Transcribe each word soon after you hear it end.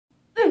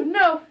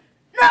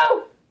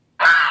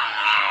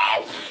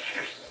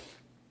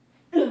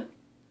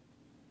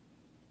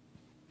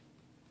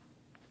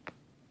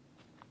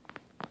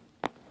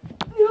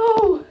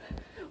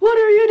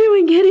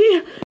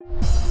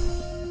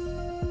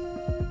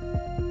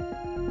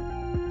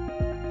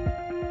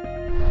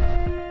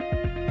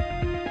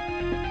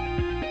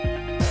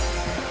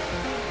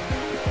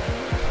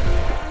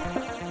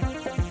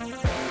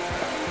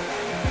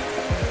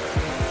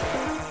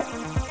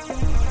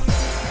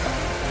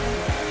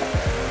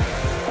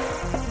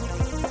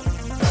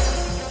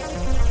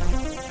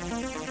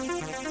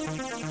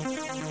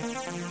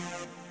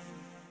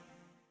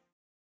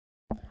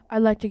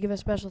I'd like to give a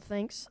special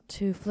thanks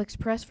to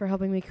FlixPress for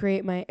helping me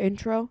create my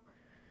intro.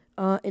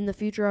 In the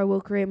future, I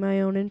will create my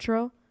own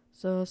intro,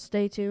 so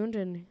stay tuned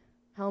and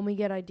help me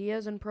get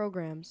ideas and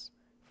programs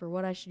for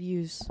what I should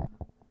use.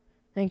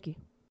 Thank you.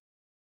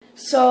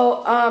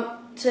 So,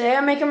 today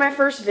I'm making my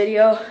first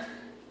video.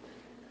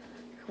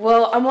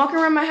 Well, I'm walking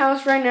around my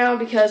house right now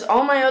because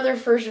all my other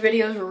first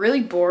videos were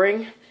really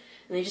boring, and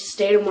they just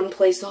stayed in one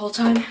place the whole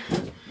time.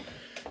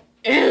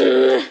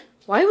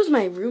 Why was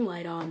my room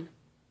light on?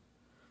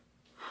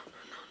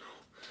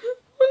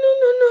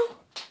 No.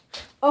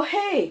 Oh,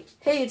 hey,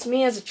 it's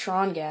me as a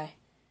Tron guy.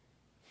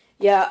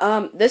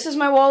 Yeah, this is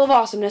my wall of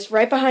awesomeness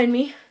right behind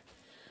me.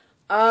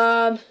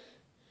 I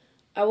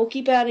will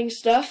keep adding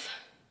stuff.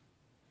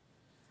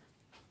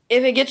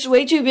 If it gets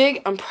way too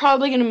big, I'm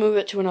probably going to move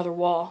it to another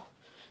wall.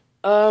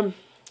 Wall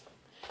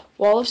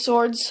of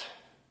swords.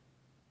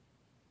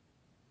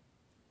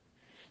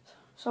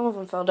 Some of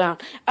them fell down.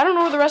 I don't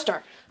know where the rest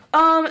are.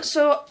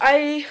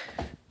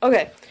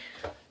 Okay.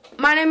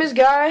 My name is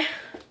Guy.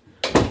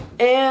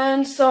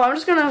 And so I'm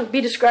just going to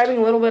be describing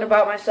a little bit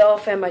about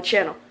myself and my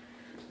channel.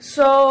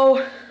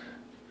 So,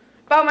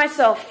 about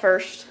myself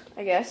first,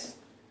 I guess.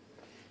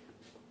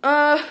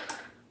 I'm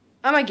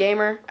a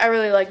gamer. I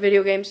really like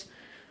video games.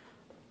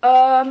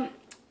 I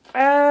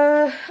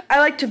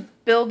like to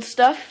build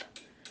stuff.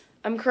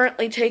 I'm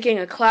currently taking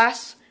a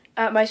class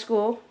at my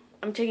school.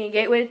 I'm taking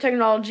Gateway to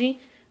Technology.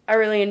 I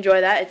really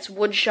enjoy that. It's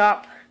wood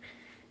shop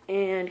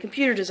and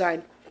computer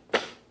design.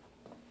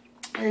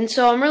 And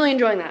so I'm really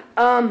enjoying that.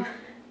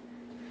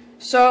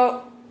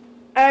 So,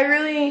 I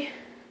really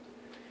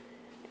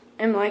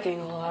am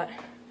liking a lot.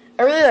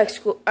 I really like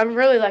school. I'm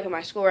really liking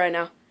my school right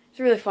now.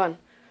 It's really fun.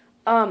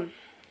 Oh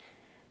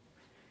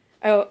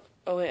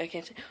wait, I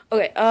can't say.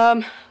 Okay,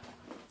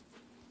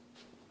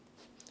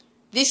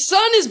 the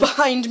sun is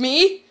behind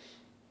me.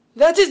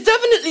 That is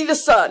definitely the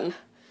sun.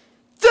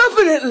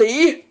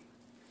 Definitely.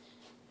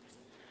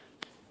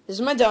 This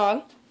is my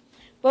dog.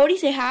 Brody,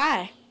 say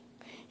hi.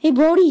 Hey,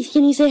 Brody,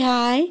 can you say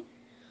hi?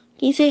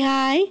 Can you say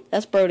hi?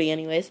 That's Brody,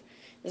 anyways.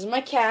 This is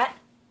my cat.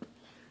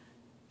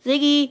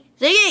 Ziggy!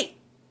 Ziggy!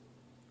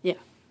 Yeah.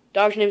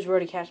 Dog's name's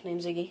Brody, cat's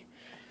name's Ziggy.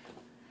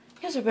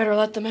 Guess I better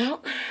let them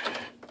out.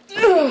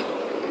 Ugh.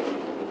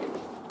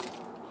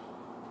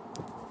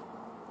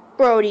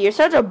 Brody, you're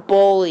such a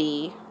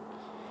bully.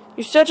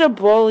 You're such a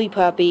bully,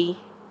 puppy.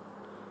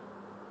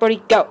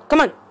 Brody, go. Come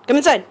on. Come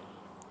inside.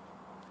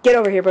 Get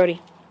over here, Brody.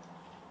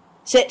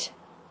 Sit.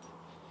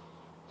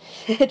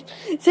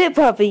 Sit,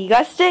 puppy. You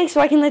gotta stay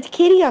so I can let the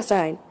kitty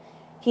outside.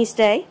 Can you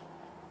stay?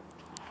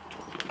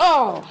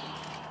 Oh!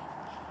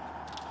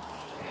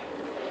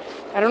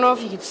 I don't know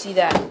if you could see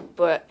that,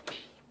 but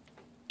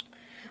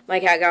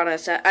my cat got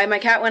outside. My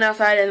cat went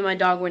outside and then my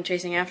dog went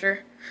chasing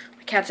after.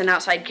 My cat's an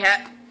outside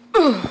cat.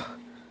 Ugh.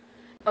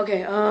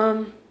 Okay,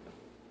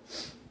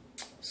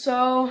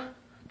 so,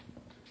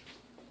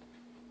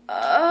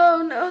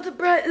 oh no, the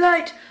bright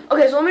light.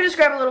 Okay, so let me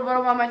describe a little bit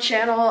about my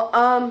channel.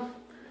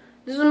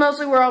 This is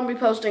mostly where I'll be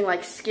posting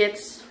like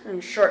skits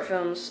and short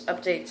films,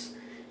 updates,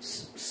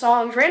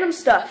 songs, random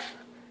stuff.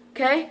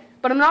 Okay?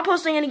 But I'm not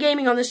posting any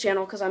gaming on this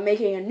channel because I'm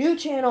making a new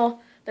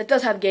channel that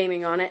does have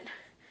gaming on it.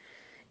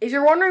 If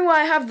you're wondering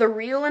why I have The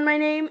Real in my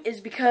name, is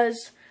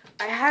because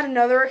I had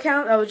another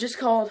account that was just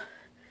called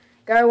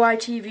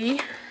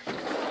GuyYTV.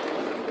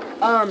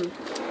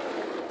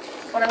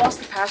 But I lost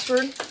the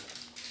password.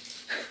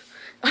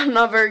 I'm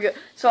not very good.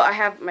 So I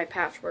have my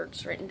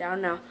passwords written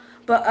down now.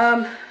 But,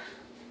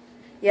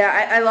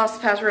 yeah, I lost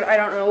the password. I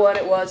don't know what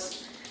it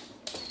was.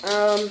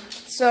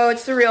 So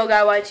it's The Real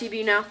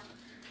GuyYTV now.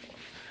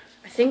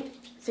 I think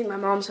my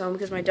mom's home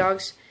because my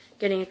dog's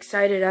getting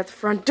excited at the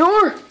front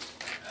door.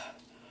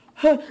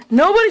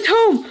 Nobody's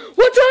home.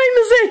 What time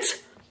is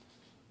it?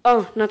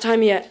 Oh, not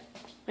time yet.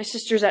 My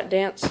sister's at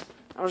dance.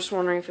 I was just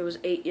wondering if it was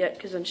 8 yet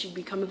because then she'd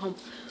be coming home.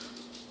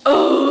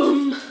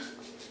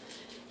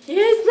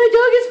 Yes, my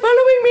dog is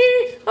following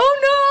me. Oh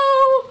no.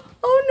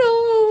 Oh no.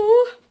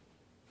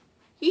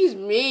 He's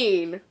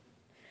mean.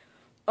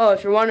 Oh,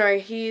 if you're wondering,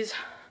 he's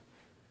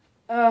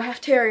half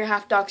terrier,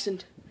 half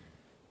dachshund.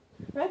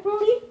 Right,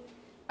 Brody?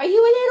 Are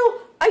you a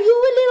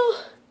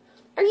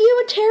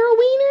terror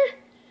wiener?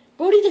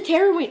 Brody's a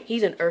terror wiener.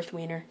 He's an earth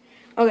wiener.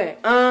 Okay,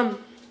 so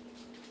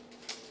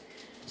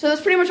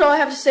that's pretty much all I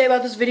have to say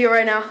about this video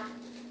right now.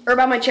 Or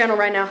about my channel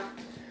right now.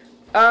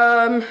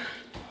 I'm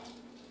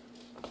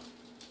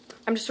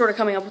just sort of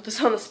coming up with this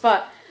on the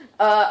spot.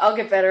 I'll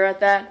get better at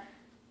that.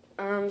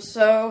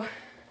 So,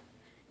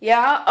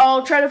 yeah,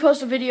 I'll try to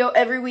post a video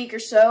every week or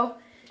so.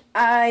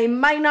 I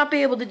might not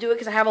be able to do it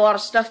because I have a lot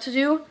of stuff to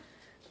do.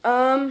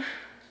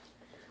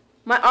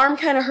 My arm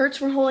kind of hurts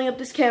from holding up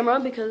this camera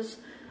because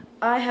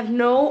I have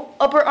no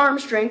upper arm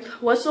strength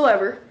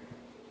whatsoever,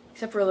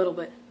 except for a little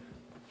bit.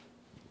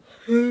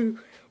 Boom!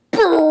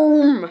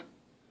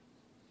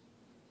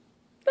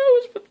 That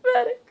was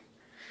pathetic.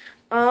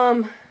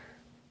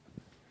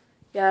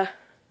 Yeah.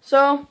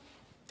 So,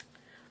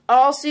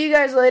 I'll see you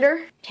guys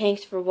later.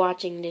 Thanks for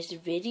watching this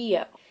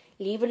video.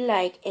 Leave a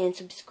like and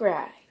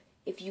subscribe.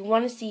 If you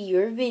want to see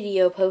your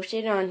video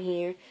posted on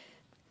here,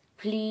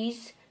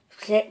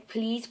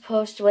 please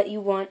post what you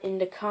want in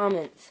the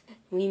comments.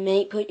 We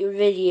may put your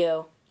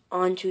video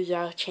onto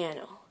our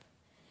channel.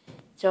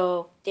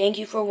 So, thank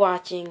you for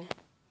watching.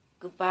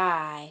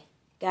 Goodbye.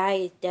 Guy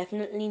is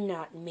definitely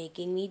not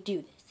making me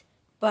do this.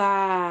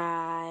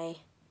 Bye.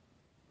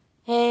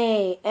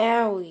 Hey,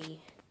 owie.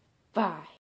 Bye.